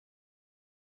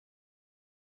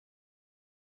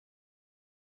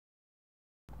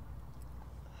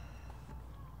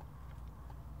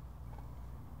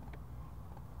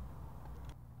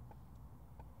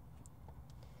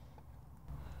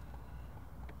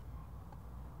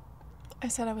I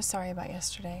said I was sorry about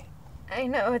yesterday. I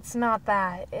know it's not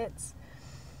that. It's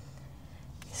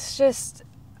just,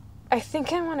 I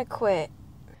think I want to quit.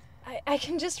 I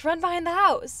can just run behind the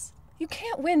house. You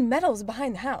can't win medals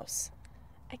behind the house.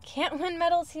 I can't win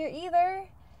medals here either.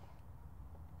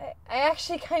 I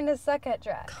actually kind of suck at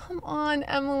drag. Come on,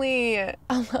 Emily.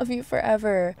 I'll love you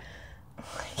forever.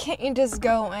 Can't you just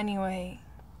go anyway?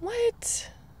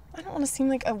 What? I don't want to seem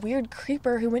like a weird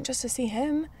creeper who went just to see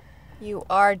him. You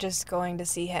are just going to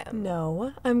see him.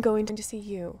 No, I'm going to see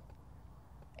you.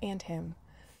 And him.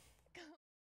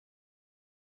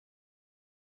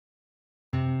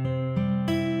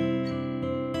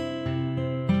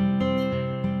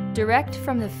 Direct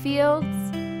from the fields,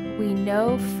 we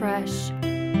know fresh.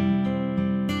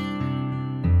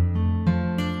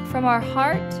 From our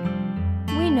heart,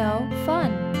 we know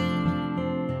fun.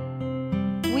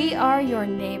 We are your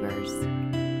neighbors.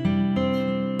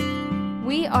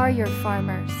 We are your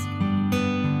farmers.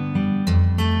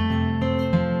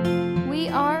 We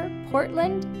are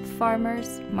Portland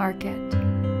Farmers Market.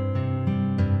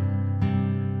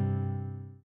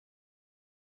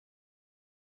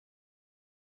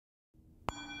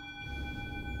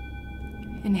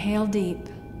 Inhale deep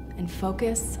and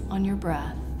focus on your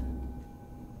breath.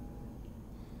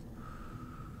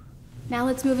 Now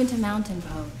let's move into mountain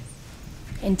pose,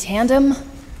 in tandem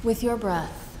with your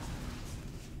breath.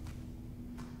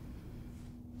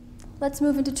 Let's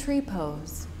move into tree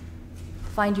pose.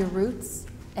 Find your roots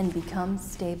and become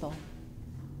stable.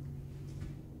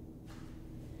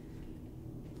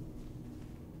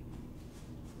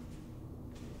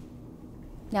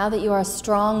 Now that you are a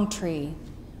strong tree,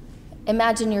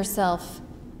 imagine yourself,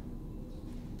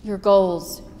 your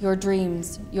goals, your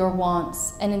dreams, your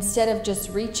wants, and instead of just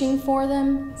reaching for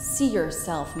them, see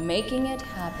yourself making it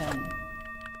happen.